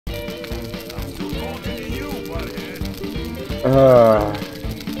He's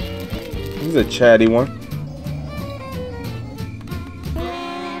a chatty one.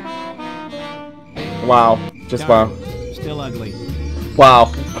 Wow. Just wow. Still ugly.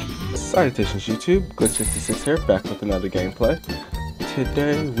 Wow. Salutations YouTube, Glitch66 here, back with another gameplay.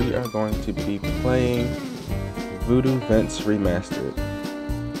 Today we are going to be playing Voodoo Vince Remastered.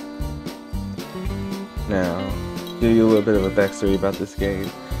 Now, give you a little bit of a backstory about this game.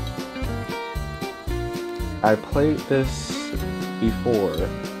 I played this before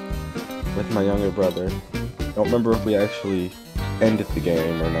with my younger brother. Don't remember if we actually ended the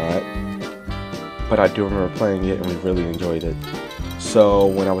game or not, but I do remember playing it and we really enjoyed it. So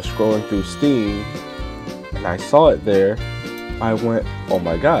when I was scrolling through Steam and I saw it there, I went, oh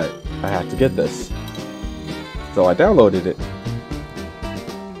my god, I have to get this. So I downloaded it.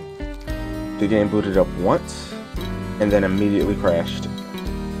 The game booted up once and then immediately crashed.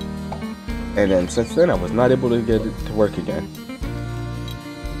 And then since then I was not able to get it to work again.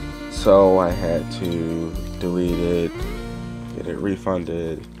 So I had to delete it, get it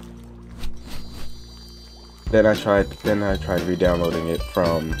refunded. Then I tried re-downloading it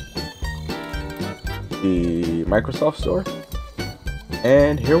from the Microsoft Store.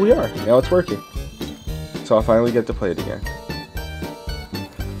 And here we are. Now it's working. So I finally get to play it again.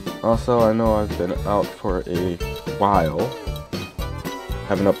 Also, I know I've been out for a while.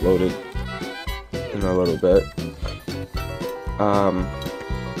 Haven't uploaded in a little bit.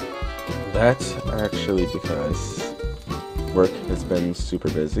 That's actually because work has been super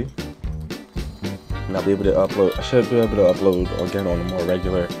busy. And I'll be able to upload, I should be able to upload again on a more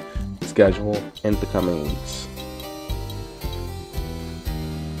regular schedule in the coming weeks.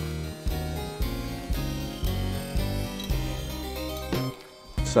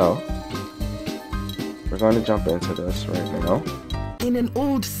 So, we're going to jump into this right now. In an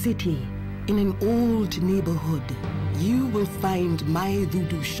old city, in an old neighborhood, you will find my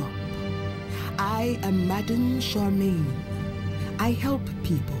voodoo shop. I am Madame Charmaine. I help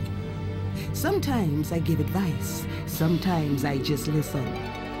people. Sometimes I give advice, sometimes I just listen.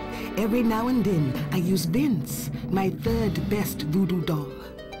 Every now and then I use Vince, my third best voodoo doll.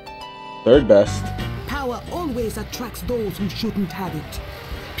 Third best? Power always attracts those who shouldn't have it.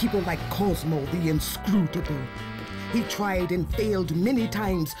 People like Cosmo the Inscrutable. He tried and failed many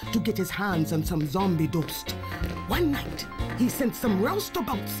times to get his hands on some zombie dust. One night, he sent some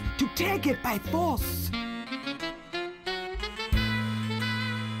roustabouts to take it by force.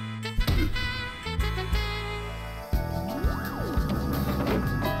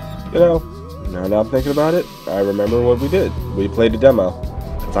 You know, now that I'm thinking about it, I remember what we did. We played a demo.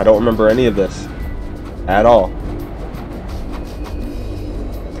 Because I don't remember any of this. At all.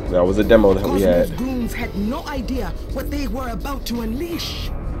 That was a demo that we had. Cosmo's goons had no idea what they were about to unleash.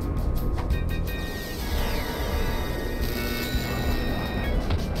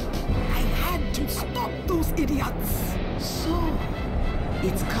 I had to stop those idiots. So,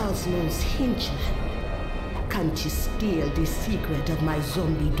 it's Cosmo's henchman. Can't you steal the secret of my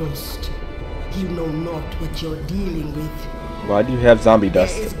zombie dust? You know not what you're dealing with. Why do you have zombie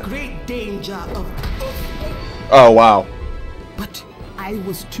dust? There is great danger of... Oh, wow. But I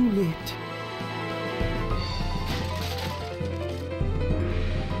was too late.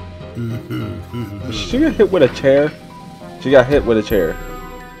 She got hit with a chair? She got hit with a chair.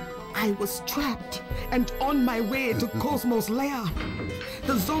 I was trapped and on my way to Cosmo's lair.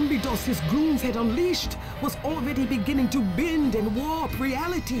 The zombie dust his goons had unleashed was already beginning to bend and warp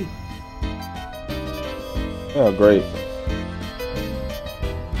reality. Oh, great.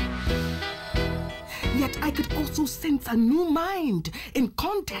 Yet I could also sense a new mind in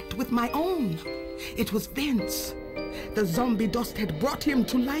contact with my own. It was Vince. The zombie dust had brought him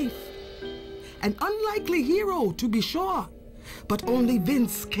to life. An unlikely hero, to be sure. But only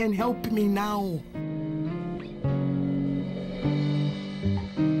Vince can help me now.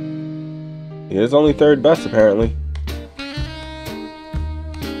 He is only third best, apparently.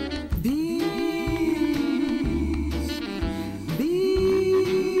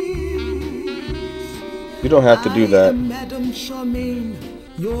 You don't have to do that. I am Madame Charmaine,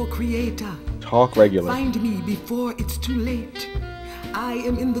 your creator. Talk regular. Find me before it's too late. I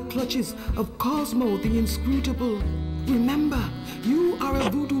am in the clutches of Cosmo the Inscrutable. Remember, you are a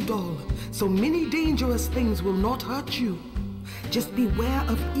voodoo doll, so many dangerous things will not hurt you. Just beware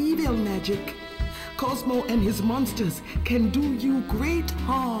of evil magic. Cosmo and his monsters can do you great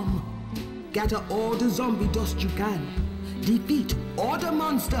harm. Gather all the zombie dust you can. Defeat all the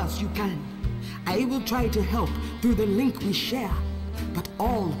monsters you can. I will try to help through the link we share, but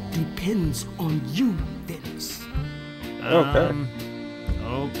all depends on you, Vince. Okay.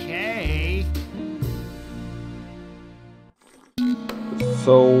 Okay.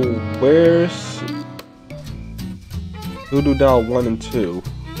 So, where's Voodoo Doll 1 and 2?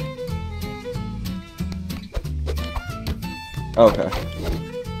 Okay.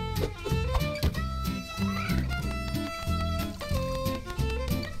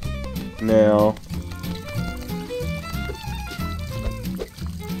 Now,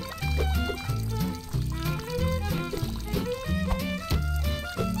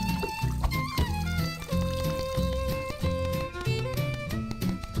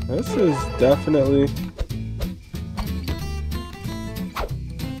 this is definitely...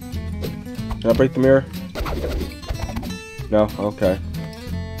 Can I break the mirror? No? Okay.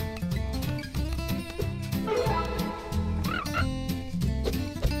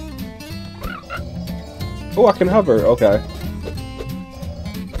 Oh, I can hover. Okay.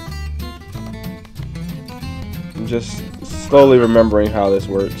 I'm just slowly remembering how this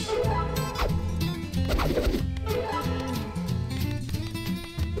works.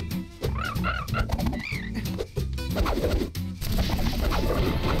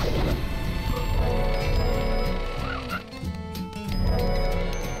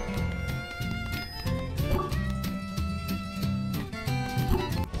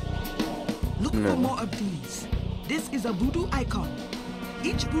 Look for more of these. This is a voodoo icon.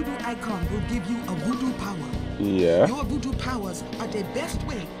 Each voodoo icon will give you a voodoo power. Yeah. Your voodoo powers are the best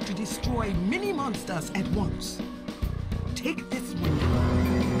way to destroy many monsters at once. Take this one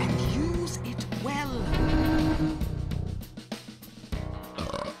and use it well.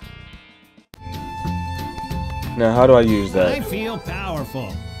 Now, how do I use I that? feel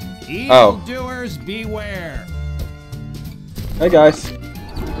powerful. Oh. Evildoers beware. Hey, guys.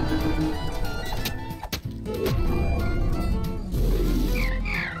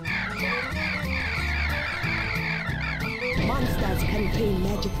 Monsters contain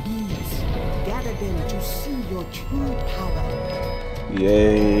magic beads. Gather them to see your true power.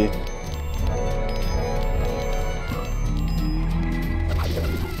 Yay.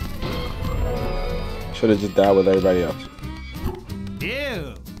 Should have just died with everybody else.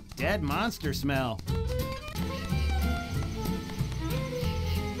 Ew, dead monster smell.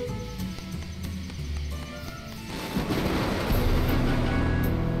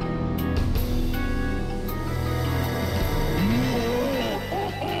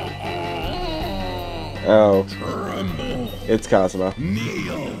 Oh, Tremble, it's Cosmo.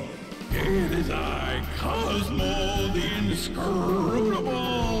 kneel. It is I, Cosmo the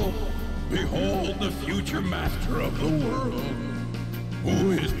Inscrutable. Behold the future master of the world.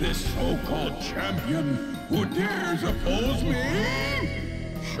 Who is this so-called champion who dares oppose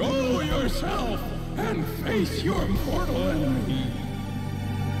me? Show yourself and face your mortal enemy.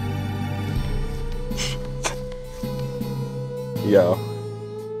 Yo.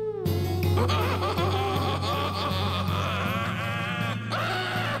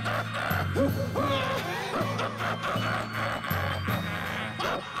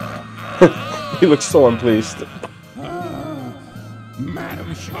 He looks so unpleased.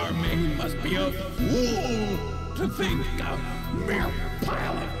 Madame Charmaine must be a fool to think a mere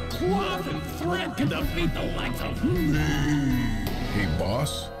pile of cloth and thread can defeat the likes of me. Hey,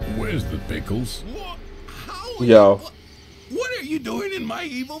 boss, where's the pickles? What? How? Yo. What are you doing in my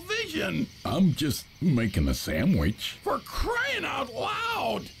evil vision? I'm just making a sandwich. For crying out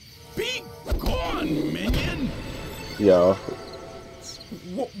loud! Be gone, minion! Yo.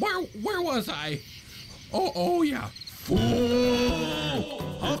 Where was I? Oh yeah. Fool!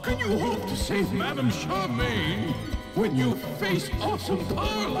 How can you hope to save Madame Charmaine when you face awesome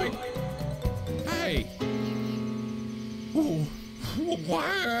power like... Hey!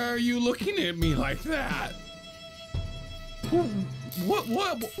 Why are you looking at me like that?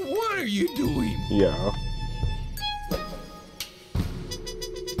 What are you doing? Yo.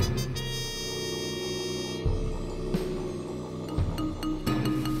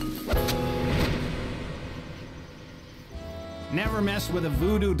 Never mess with a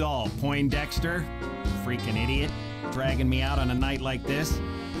voodoo doll, Poindexter. Freaking idiot. Dragging me out on a night like this.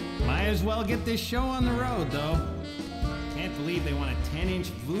 Might as well get this show on the road, though. Can't believe they want a 10-inch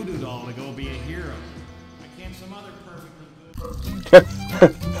voodoo doll to go be a hero. Why can't some other perfectly good...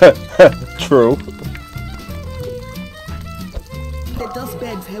 True. The dust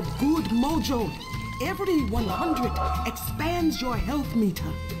bags have good mojo. Every 100 expands your health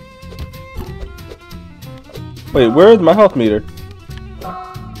meter. Wait, where is my health meter?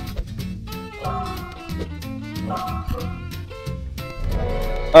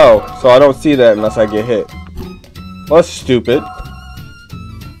 Oh, so I don't see that unless I get hit. Well, that's stupid.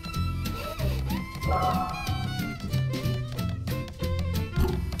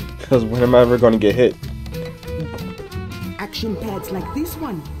 Because when am I ever going to get hit? shin pads like this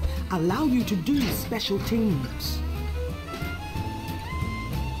one allow you to do special things.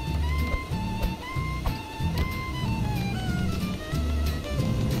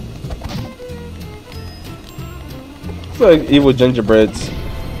 It's like evil gingerbreads.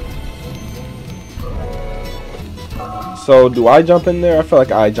 So do I jump in there? I feel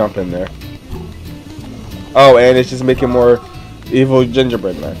like I jump in there. Oh, and it's just making more evil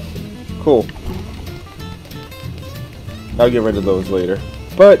gingerbread man. Cool. I'll get rid of those later.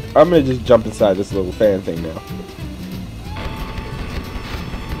 But I'm gonna just jump inside this little fan thing now.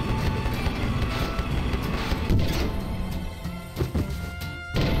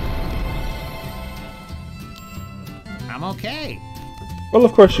 I'm okay. Well,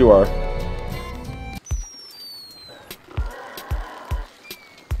 of course you are.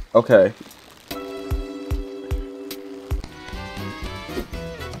 Okay.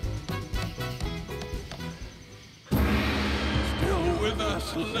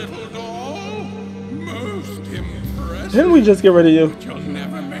 Little doll, most impressive. Didn't we just get rid of you? But you'll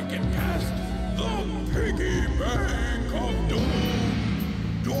never make it past the piggy bank of doom.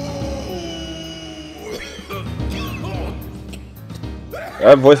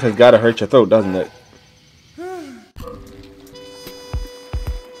 That voice has got to hurt your throat, doesn't it?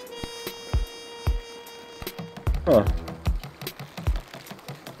 Huh.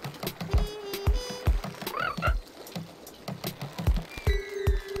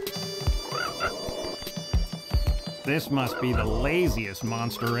 This must be the laziest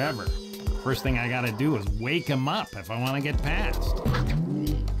monster ever. First thing I gotta do is wake him up if I want to get past.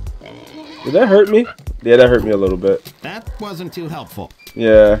 Did that hurt me? Yeah, that hurt me a little bit. That wasn't too helpful.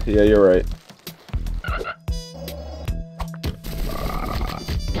 Yeah, you're right.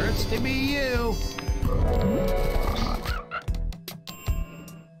 Hurts to be you.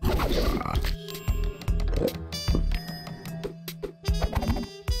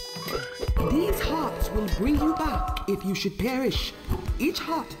 These hearts will bring you back if you should perish. Each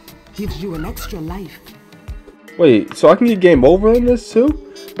heart gives you an extra life. Wait, so I can get game over in this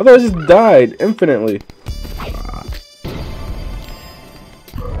too? I thought I just died infinitely.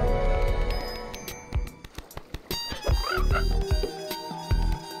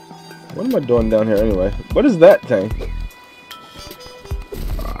 What am I doing down here anyway? What is that thing?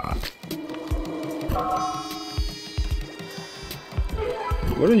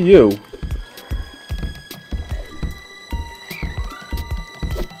 What are you?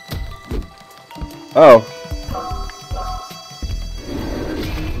 Oh.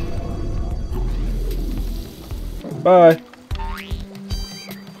 Bye.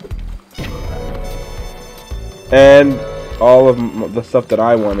 And all of the stuff that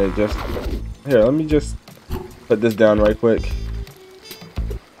I wanted just... Here, let me just put this down right quick.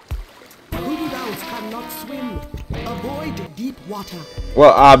 Voodoo dolls cannot swim. Avoid deep water.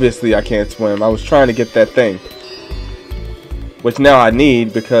 Well, obviously I can't swim. I was trying to get that thing. Which now I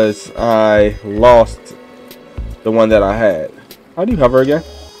need because I lost the one that I had. How do you hover again?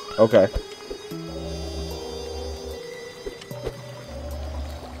 Okay.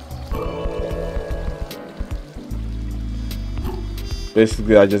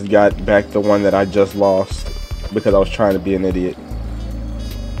 Basically, I just got back the one that I just lost because I was trying to be an idiot.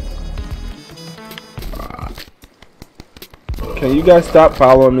 Can you guys stop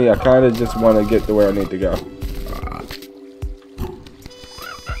following me? I kind of just want to get to where I need to go.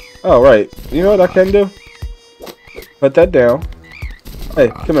 Oh, right. You know what I can do? Put that down. Hey,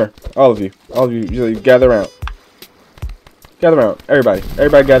 come here. All of you. All of you. You gather around. Gather around. Everybody.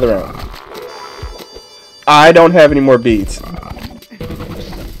 Everybody gather around. I don't have any more beads.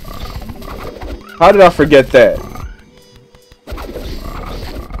 How did I forget that?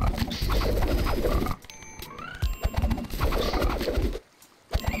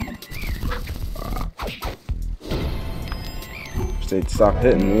 If they'd stop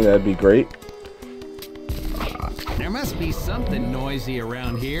hitting me, that'd be great. There must be something noisy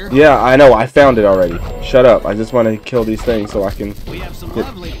around here. Yeah, I know. I found it already. Shut up. I just want to kill these things so I can... We have some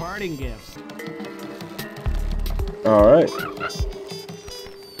lovely parting gifts. Alright.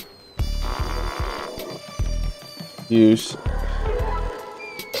 Use.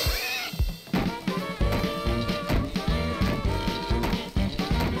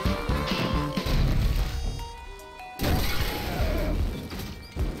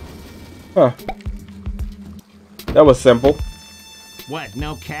 Huh. That was simple. What,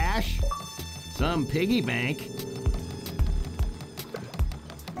 no cash? Some piggy bank.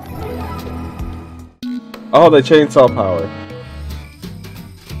 Oh, the chainsaw power.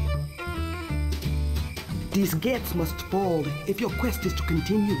 These gates must fall if your quest is to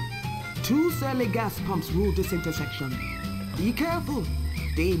continue. 2 surly gas pumps rule this intersection. Be careful.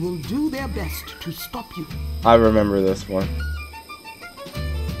 They will do their best to stop you. I remember this one.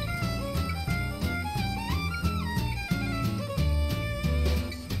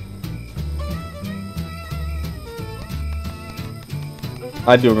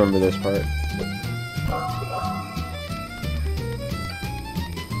 I do remember this part.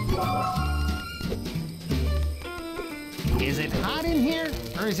 Is it hot in here,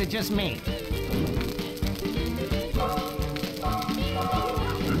 or is it just me?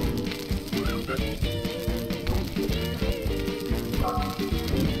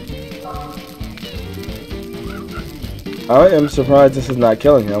 I am surprised this is not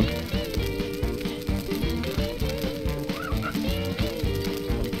killing him.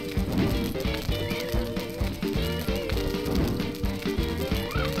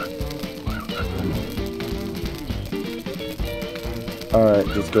 Alright,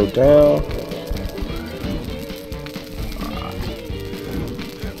 just go down.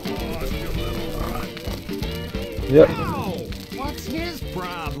 Yep. Oh, what's his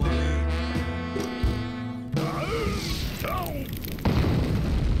problem?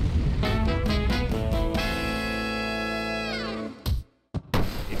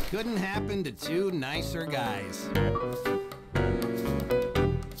 It couldn't happen to two nicer guys.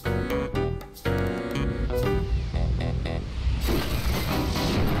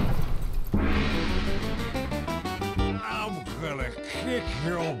 I'm gonna kick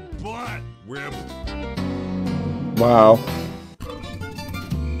your butt, Whip. Wow.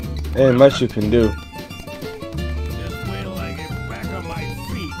 Ain't much you can do. Just wait till I get back on my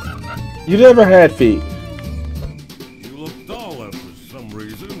feet. You never had feet. You look taller for some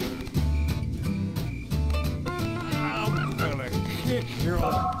reason. I'm gonna kick your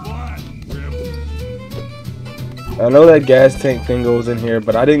butt, Whip. I know that gas tank thing goes in here,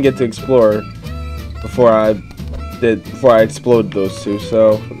 but I didn't get to explore before I exploded those two.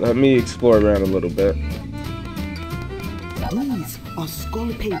 So let me explore around a little bit. These are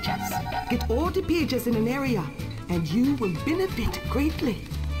skull pages. Get all the pages in an area, and you will benefit greatly.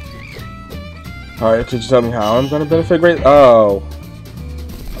 Alright, could you tell me how I'm gonna benefit greatly? Oh.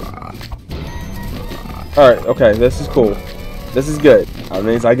 Alright, okay, this is cool. This is good. That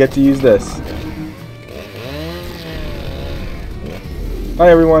means I get to use this. Bye,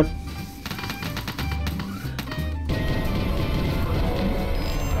 everyone.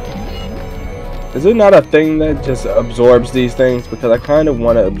 Is it not a thing that just absorbs these things? Because I kind of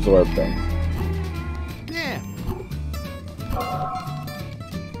want to absorb them. Yeah.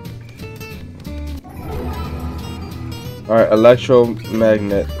 Alright,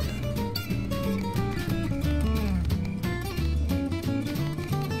 electromagnet.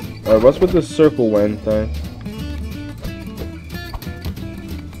 Alright, what's with the circle wind thing?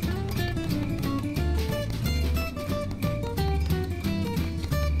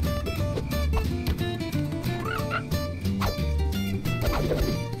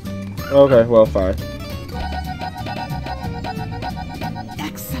 Okay, well, fine.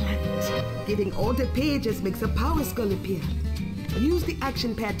 Excellent. Getting all the pages makes a power skull appear. Use the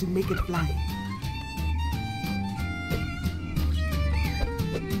action pad to make it fly.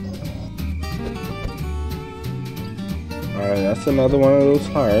 Alright, that's another one of those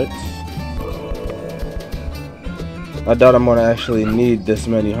hearts. I doubt I'm gonna actually need this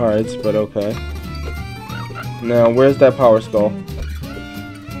many hearts, but okay. Now, where's that power skull?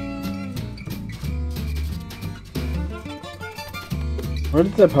 Where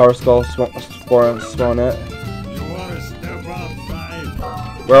did that power skull spawn at? You wanna step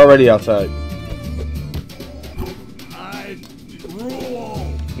outside? We're already outside. I rule.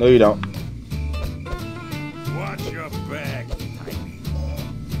 No, you don't. Watch your back, Tiny.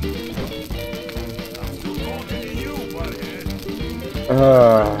 I'm still talking to you, butthead.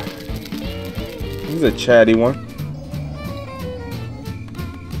 This is a chatty one.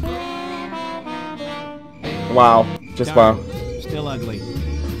 Wow. Just wow. Still ugly.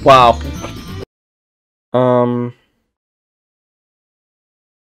 Wow. I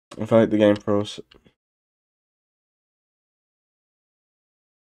feel like the game froze.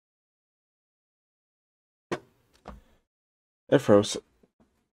 It froze.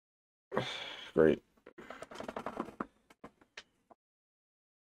 Great.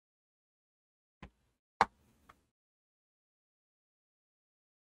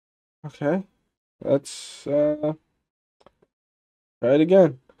 Okay. Let's try it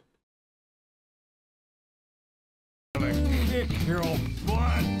again. Gonna kick your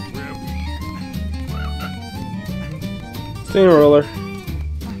butt, Rip. Steamroller.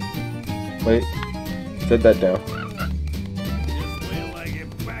 Wait. Set that down. Just wait till I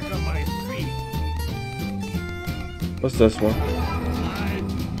get back on my feet. What's this one?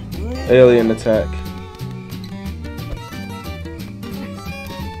 Alien attack.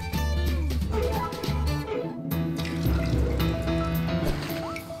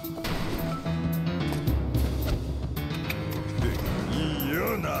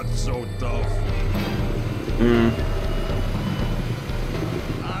 You're not so tough.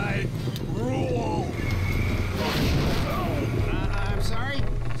 I rule. I'm sorry?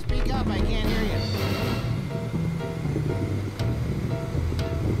 Speak up, I can't hear you.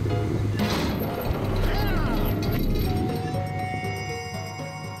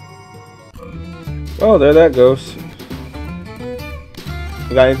 Oh, there that goes.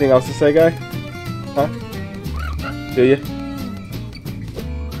 You got anything else to say, guy? Huh? Do you?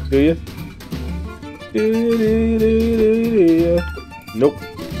 Do you? Do you? Nope.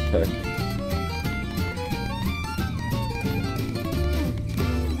 Okay.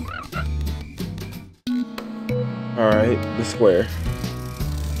 Alright, the square.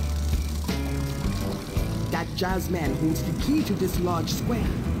 That jazzman holds the key to this large square,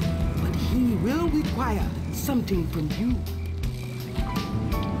 but he will require something from you.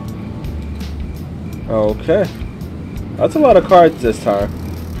 Okay. That's a lot of cards this time.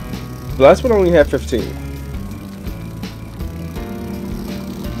 The last one only had 15.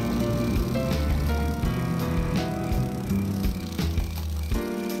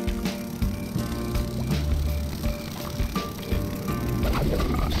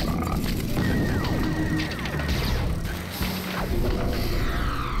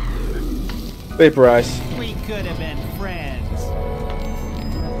 Vaporize. We could have been friends.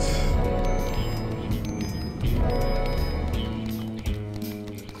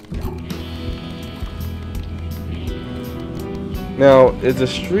 Now, is the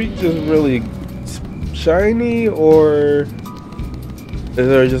street just really shiny, or is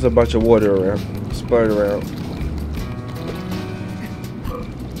there just a bunch of water around, splattered around?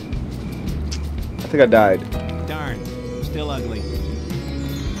 I think I died. Darn, still ugly.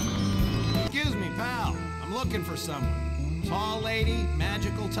 Excuse me, pal. I'm looking for someone. Tall lady,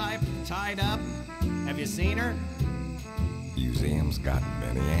 magical type, tied up. Have you seen her? Museum's got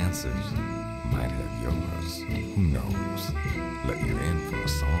many answers. Might have yours. Who knows? Let you in for a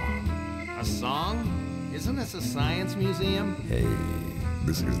song. A song? Isn't this a science museum? Hey,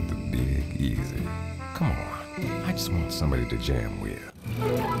 this is the Big Easy. Come on. I just want somebody to jam with.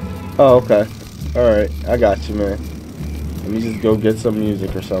 Oh, okay. Alright, I got you, man. Let me just go get some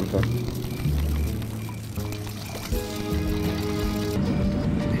music or something.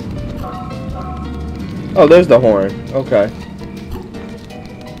 Oh, there's the horn. Okay.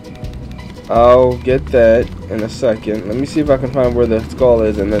 I'll get that in a second. Let me see if I can find where the skull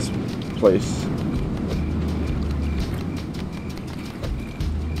is in this place.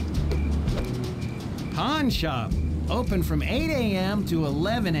 Pawn shop. Open from 8 a.m. to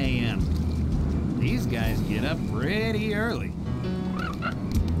 11 a.m. These guys get up pretty early.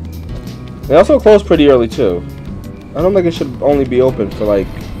 They also close pretty early, too. I don't think it should only be open for like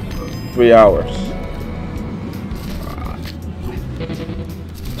 3 hours.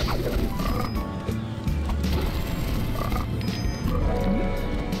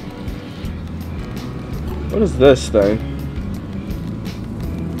 What is this thing?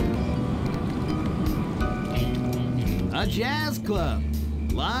 A jazz club.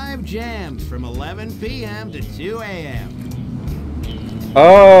 Live jams from 11 p.m. to 2 a.m.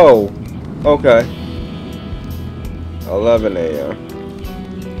 Oh! Okay. 11 a.m.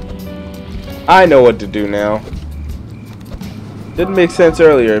 I know what to do now. Didn't make sense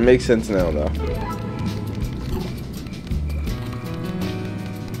earlier. It makes sense now, though.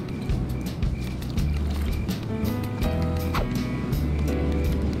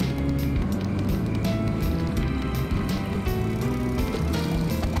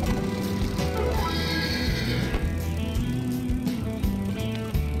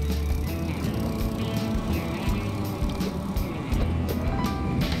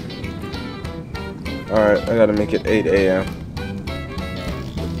 Alright, I gotta make it 8 a.m.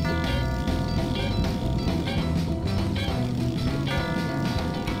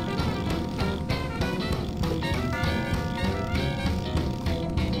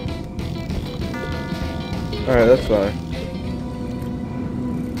 Alright, that's fine.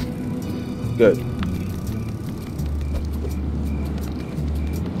 Good.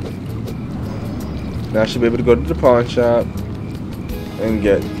 Now I should be able to go to the pawn shop and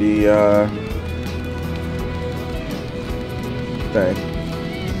get the thing.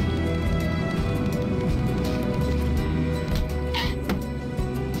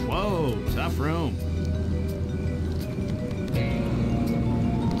 Whoa, tough room.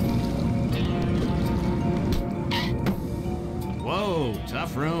 Whoa,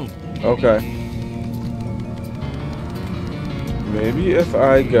 tough room. Okay. Maybe if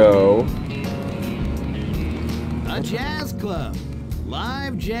I go... A jazz club.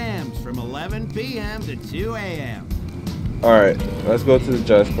 Live jams from 11 p.m. to 2 a.m. Alright, let's go to the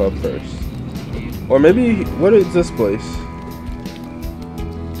jazz club first. Or maybe, what is this place?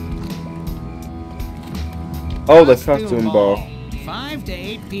 Oh, the costume ball. 5 to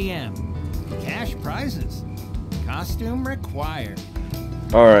 8 p.m. Cash prizes. Costume required.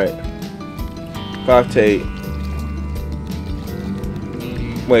 Alright. 5 to 8.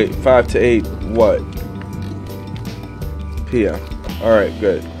 Wait, 5 to 8 what? PM. Alright,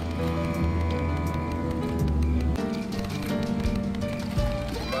 good.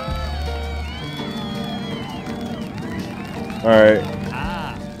 Alright.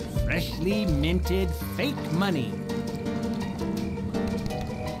 Ah, freshly minted fake money.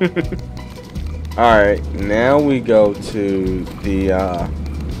 Alright, now we go to the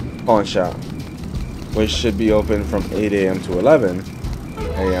pawn shop, which should be open from 8 a.m. to 11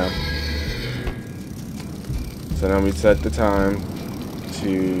 a.m. So now we set the time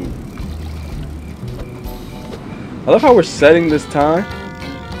to... I love how we're setting this time,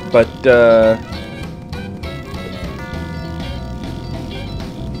 but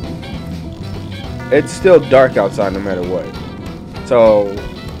it's still dark outside no matter what. So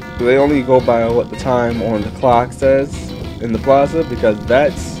do they only go by what the time on the clock says in the plaza? Because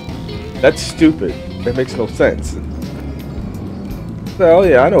that's stupid. That makes no sense. Well,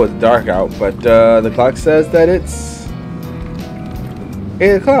 yeah, I know it's dark out, but the clock says that it's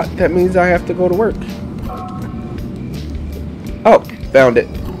 8 o'clock. That means I have to go to work. Oh, found it.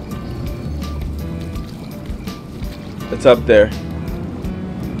 It's up there.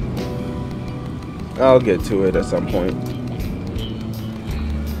 I'll get to it at some point.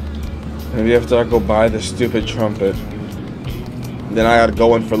 Maybe after I go buy the stupid trumpet. Then I gotta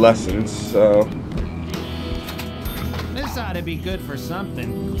go in for lessons, so... This ought to be good for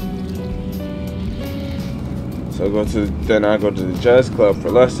something. So then I go to the jazz club for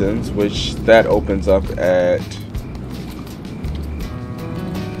lessons, which that opens up at...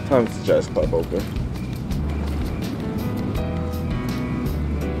 What time is the jazz club open?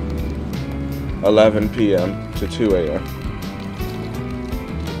 11 p.m. to 2 a.m.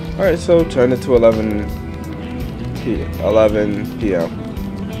 Alright, so turn it to 11 p.m.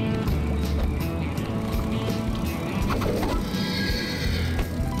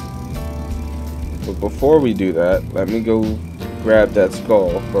 But before we do that, let me go grab that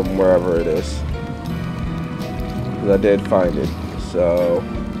skull from wherever it is. Because I did find it. So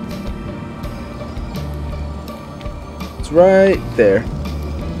it's right there.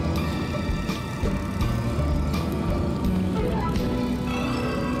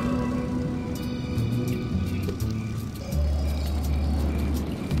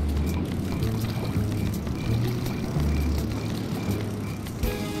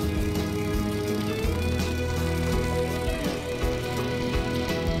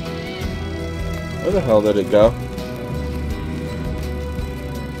 Where the hell did it go?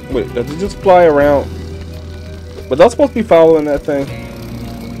 Wait, does it just fly around? Was I supposed to be following that thing?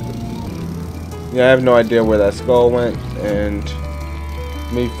 Yeah, I have no idea where that skull went, and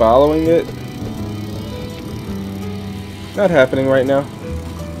me following it? Not happening right now.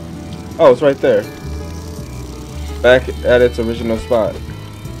 Oh, it's right there. Back at its original spot.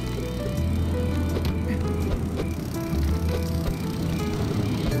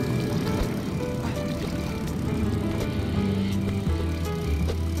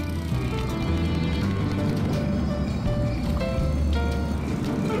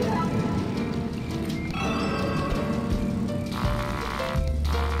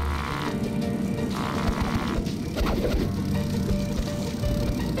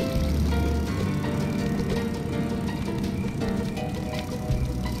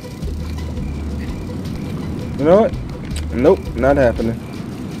 You know what? Nope, not happening.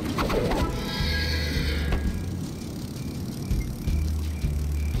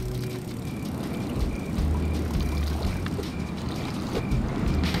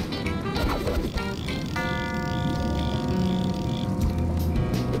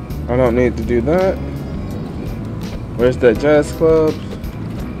 I don't need to do that. Where's that jazz club?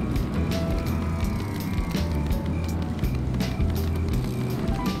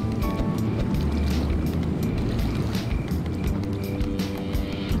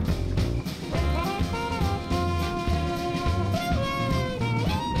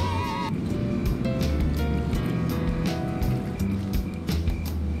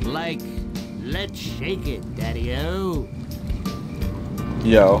 Like, let's shake it, Daddy-O.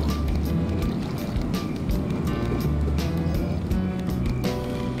 Yo.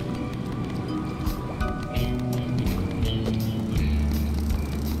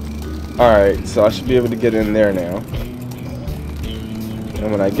 Alright, so I should be able to get in there now. And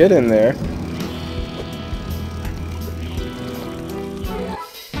when I get in there...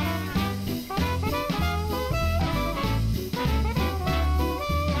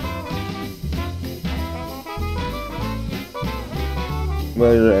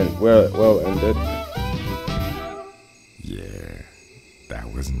 Well ended. Yeah,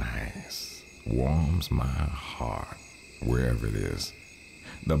 that was nice. Warms my heart, wherever it is.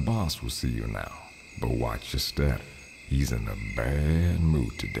 The boss will see you now, but watch your step. He's in a bad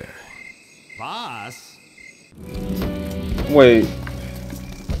mood today. Boss? Wait.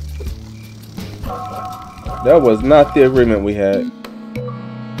 That was not the agreement we had.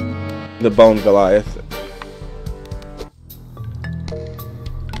 The Bone Goliath.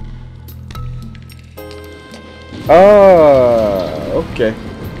 Ah, okay.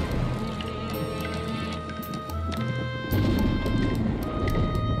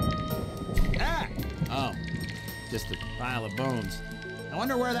 Ah! Oh, just a pile of bones. I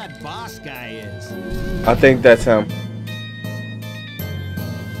wonder where that boss guy is. I think that's him.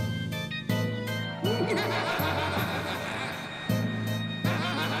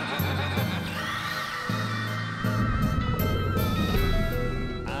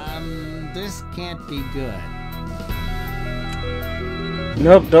 This can't be good.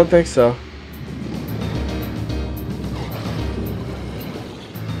 Nope, don't think so.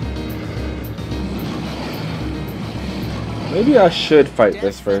 Maybe I should fight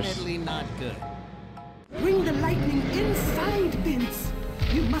this first. Definitely not good. Bring the lightning inside, Vince.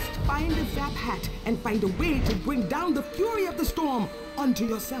 You must find a Zap Hat and find a way to bring down the fury of the storm onto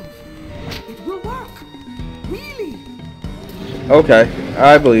yourself. It will work. Really. Okay,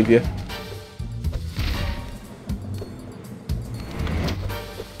 I believe you.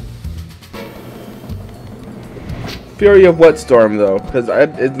 Fury of what storm, though? Because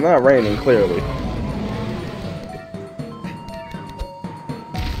it's not raining, clearly.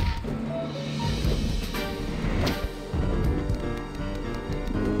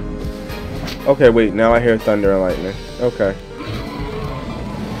 Okay, wait, now I hear thunder and lightning. Okay.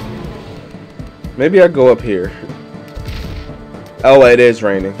 Maybe I go up here. Oh, it is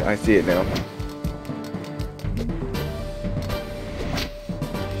raining. I see it now.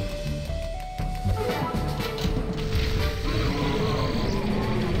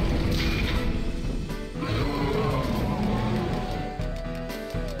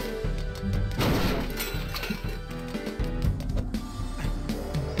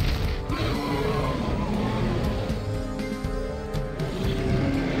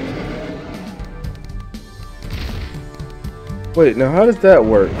 Wait, now how does that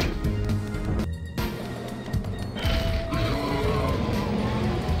work?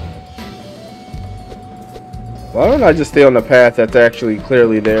 Why don't I just stay on the path that's actually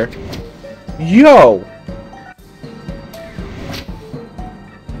clearly there? Yo!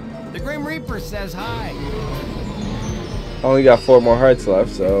 The Grim Reaper says hi. Only got 4 more hearts left,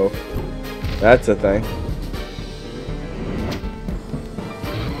 so that's a thing.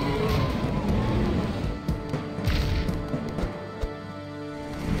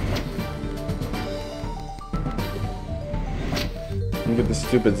 Get the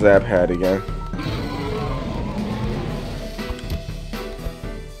stupid Zap Hat again.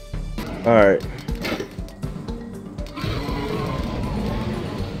 Alright.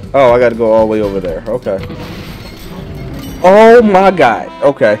 Oh, I gotta go all the way over there. Okay. Oh my god.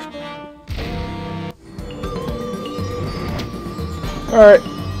 Okay. Alright.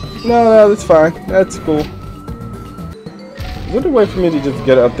 No, that's fine. That's cool. Is there a way for me to just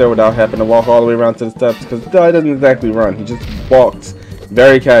get up there without having to walk all the way around to the steps? Because the guy doesn't exactly run. He just walks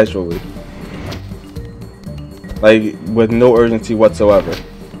very casually. Like, with no urgency whatsoever.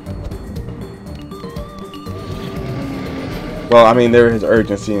 Well, I mean, there is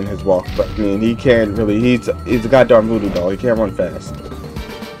urgency in his walk, but I mean, he can't really, he's a goddamn voodoo doll. He can't run fast.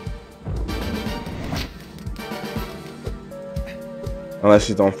 Unless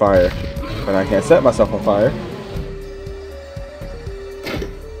he's on fire. And I can't set myself on fire.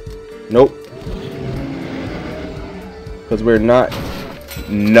 Nope. Because we're not.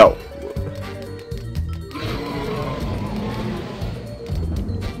 No.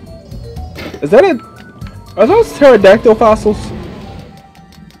 Is that a... Are those pterodactyl fossils?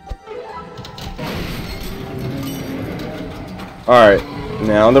 Alright.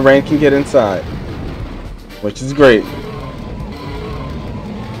 Now the rain can get inside. Which is great.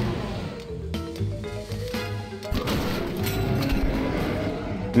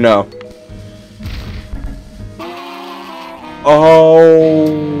 No.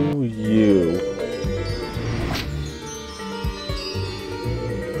 Oh, you.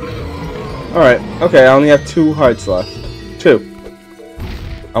 Alright, okay, I only have 2 hearts left. 2.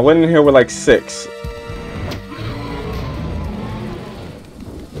 I went in here with like 6.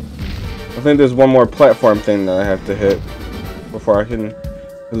 I think there's one more platform thing that I have to hit before I can...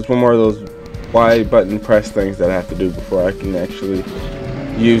 There's one more of those Y button press things that I have to do before I can actually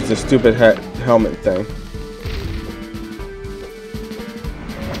use the stupid helmet thing.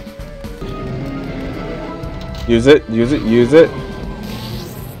 Use it, use it, use it.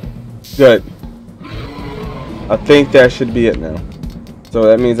 Good. I think that should be it now. So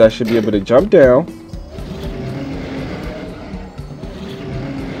that means I should be able to jump down.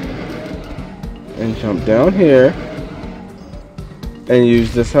 And jump down here. And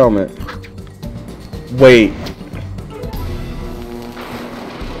use this helmet. Wait.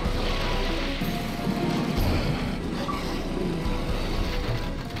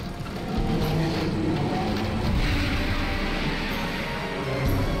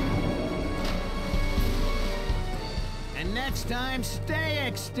 And next time, stay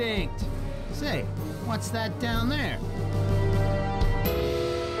extinct. Say, what's that down there?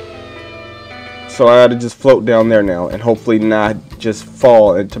 So I gotta just float down there now and hopefully not just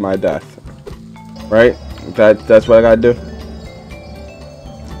fall into my death. Right? That's what I gotta do.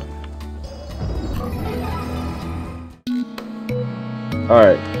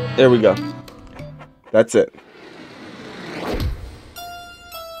 Alright, there we go. That's it.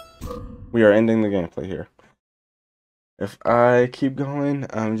 We are ending the gameplay here. If I keep going,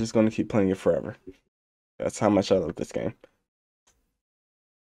 I'm just gonna keep playing it forever. That's how much I love this game.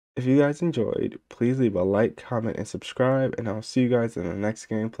 If you guys enjoyed, please leave a like, comment, and subscribe, and I'll see you guys in the next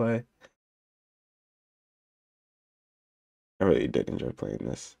gameplay. I really did enjoy playing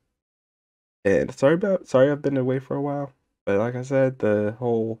this. And sorry I've been away for a while. But like I said, this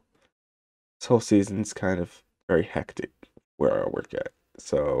whole season's kind of very hectic where I work at.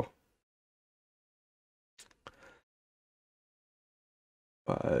 So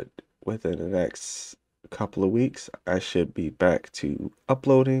but within the next couple of weeks, I should be back to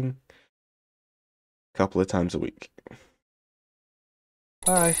uploading a couple of times a week.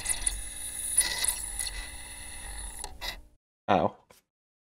 Bye. Ow.